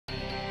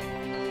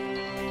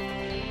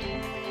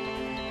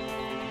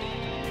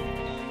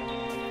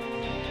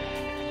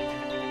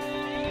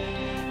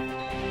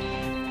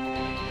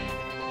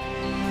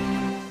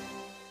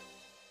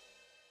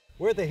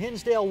We're at the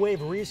Hinsdale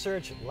Wave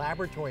Research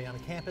Laboratory on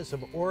the campus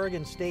of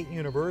Oregon State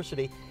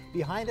University.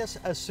 Behind us,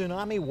 a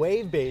tsunami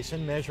wave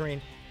basin measuring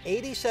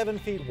 87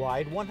 feet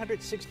wide,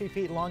 160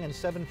 feet long, and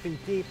 7 feet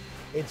deep.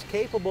 It's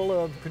capable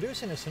of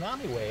producing a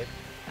tsunami wave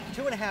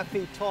 2.5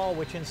 feet tall,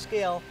 which in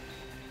scale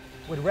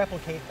would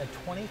replicate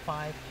a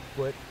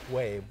 25-foot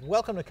wave.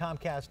 Welcome to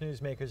Comcast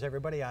Newsmakers,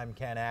 everybody. I'm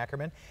Ken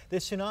Ackerman.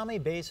 This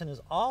tsunami basin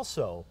is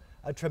also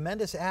a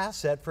tremendous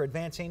asset for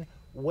advancing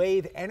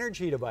wave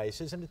energy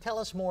devices. And to tell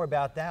us more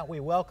about that, we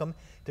welcome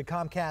to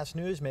Comcast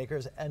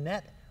Newsmakers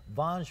Annette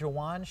von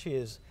Jouanne. She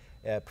is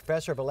a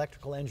professor of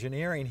electrical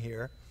engineering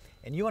here.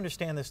 And you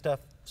understand this stuff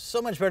so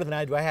much better than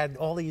I do. I had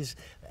all these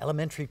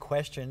elementary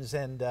questions,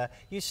 and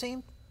you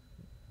seem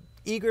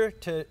eager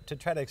to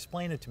try to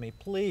explain it to me.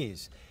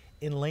 Please,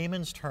 in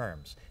layman's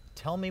terms,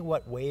 tell me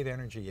what wave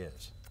energy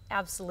is.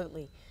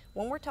 Absolutely.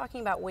 When we're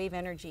talking about wave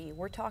energy,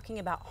 we're talking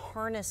about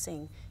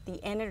harnessing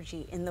the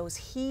energy in those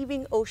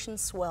heaving ocean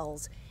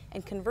swells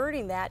and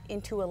converting that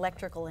into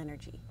electrical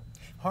energy.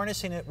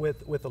 Harnessing it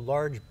with a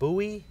large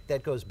buoy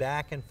that goes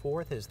back and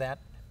forth, is that?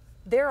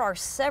 There are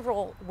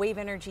several wave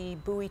energy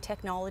buoy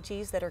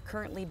technologies that are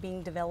currently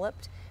being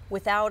developed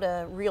without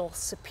a real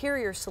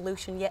superior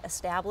solution yet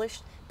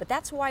established, but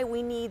that's why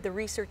we need the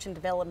research and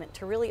development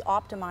to really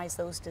optimize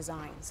those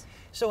designs.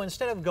 So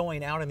instead of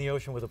going out in the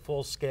ocean with a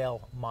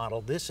full-scale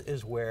model, this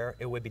is where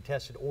it would be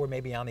tested, or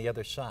maybe on the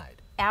other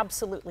side?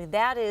 Absolutely.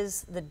 That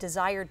is the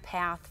desired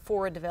path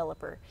for a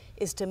developer,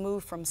 is to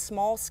move from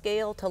small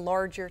scale to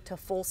larger to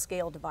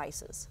full-scale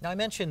devices. Now, I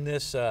mentioned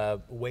this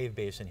wave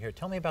basin here.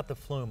 Tell me about the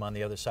flume on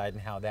the other side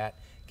and how that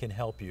can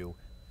help you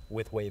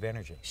with wave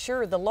energy.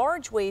 Sure. The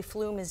large wave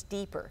flume is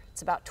deeper.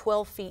 It's about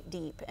 12 feet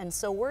deep, and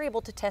so we're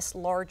able to test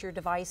larger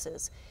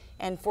devices.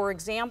 And for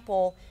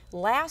example,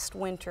 last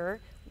winter,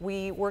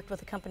 we worked with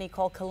a company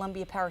called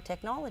Columbia Power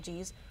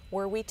Technologies,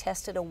 where we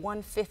tested a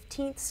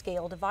 1/15th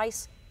scale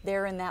device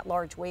there in that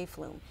large wave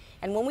flume.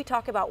 And when we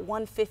talk about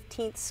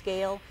 1/15th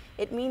scale,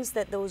 it means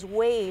that those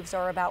waves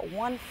are about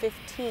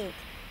 1/15th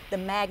the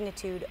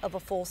magnitude of a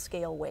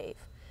full-scale wave.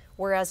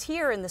 Whereas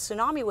here in the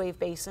tsunami wave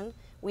basin,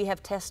 we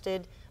have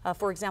tested,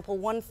 for example,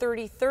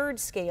 1/33rd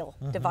scale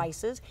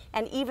devices,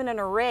 and even an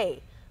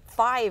array,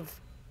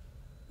 5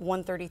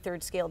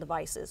 1/33rd scale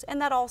devices.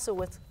 And that also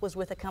was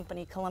with a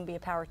company, Columbia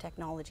Power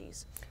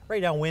Technologies.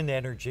 Right now, wind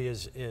energy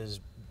is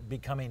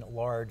becoming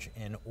large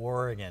in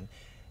Oregon.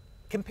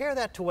 Compare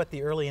that to what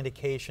the early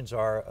indications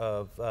are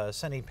of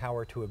sending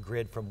power to a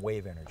grid from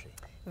wave energy.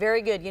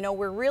 Very good. You know,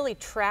 we're really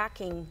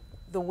tracking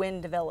the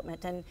wind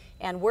development,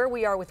 and where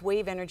we are with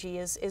wave energy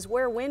is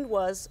where wind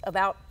was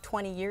about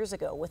 20 years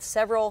ago, with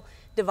several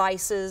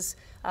devices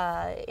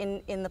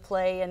in the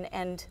play,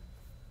 and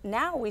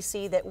now we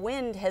see that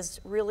wind has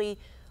really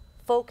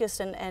focused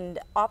and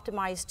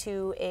optimized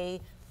to a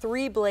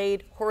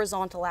 3-blade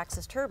horizontal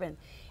axis turbine.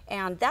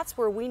 And that's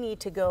where we need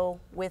to go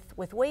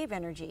with wave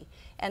energy.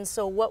 And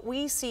so what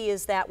we see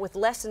is that with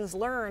lessons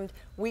learned,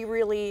 we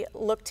really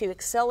look to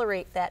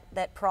accelerate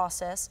that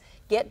process,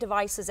 get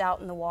devices out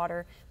in the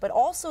water, but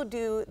also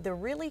do the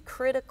really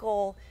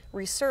critical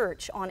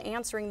research on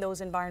answering those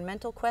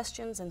environmental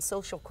questions and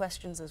social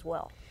questions as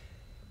well.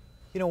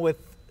 You know, with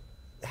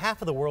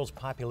half of the world's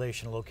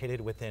population located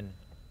within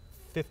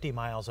 50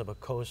 miles of a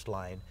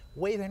coastline,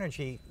 wave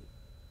energy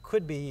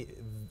could be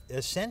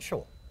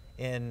essential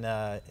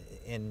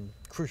in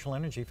crucial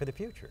energy for the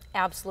future.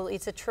 Absolutely.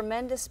 It's a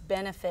tremendous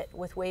benefit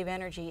with wave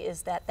energy,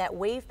 is that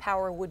wave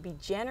power would be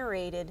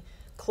generated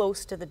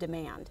close to the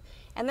demand.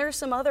 And there are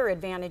some other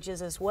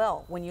advantages as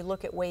well when you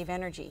look at wave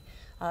energy.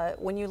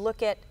 When you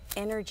look at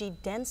energy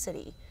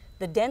density,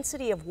 the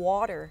density of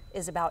water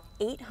is about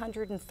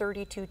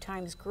 832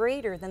 times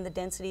greater than the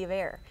density of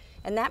air.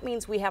 And that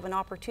means we have an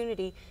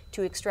opportunity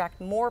to extract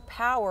more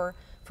power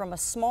from a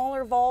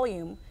smaller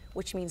volume,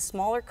 which means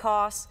smaller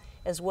costs,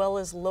 as well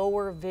as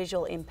lower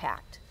visual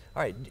impact.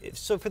 All right,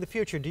 so for the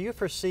future, do you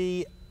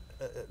foresee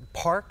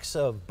parks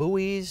of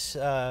buoys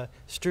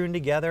strewn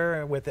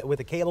together with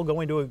a cable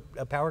going to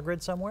a power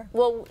grid somewhere?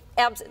 Well,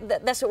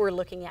 that's what we're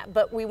looking at,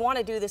 but we want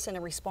to do this in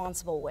a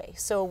responsible way.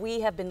 So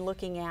we have been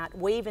looking at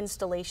wave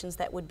installations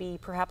that would be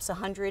perhaps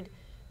 100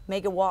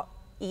 megawatt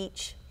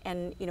each,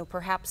 and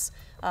perhaps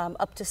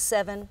up to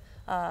 7,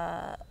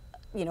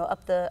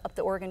 up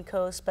the Oregon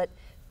coast. But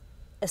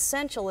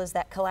essential is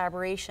that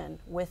collaboration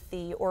with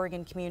the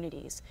Oregon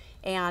communities.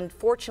 And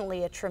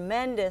fortunately, a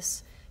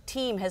tremendous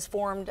team has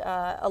formed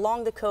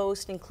along the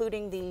coast,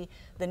 including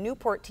the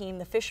Newport team,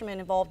 the fishermen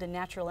involved in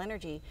natural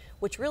energy,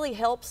 which really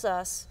helps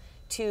us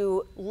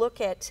to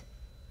look at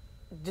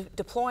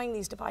deploying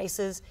these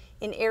devices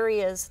in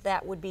areas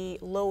that would be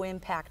low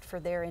impact for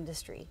their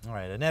industry. All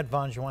right, Annette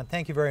von Jouanne,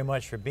 thank you very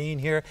much for being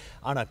here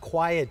on a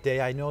quiet day.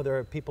 I know there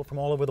are people from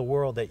all over the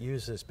world that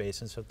use this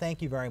basin, so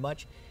thank you very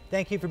much.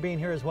 Thank you for being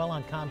here as well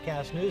on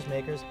Comcast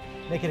Newsmakers.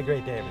 Make it a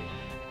great day,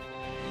 everyone.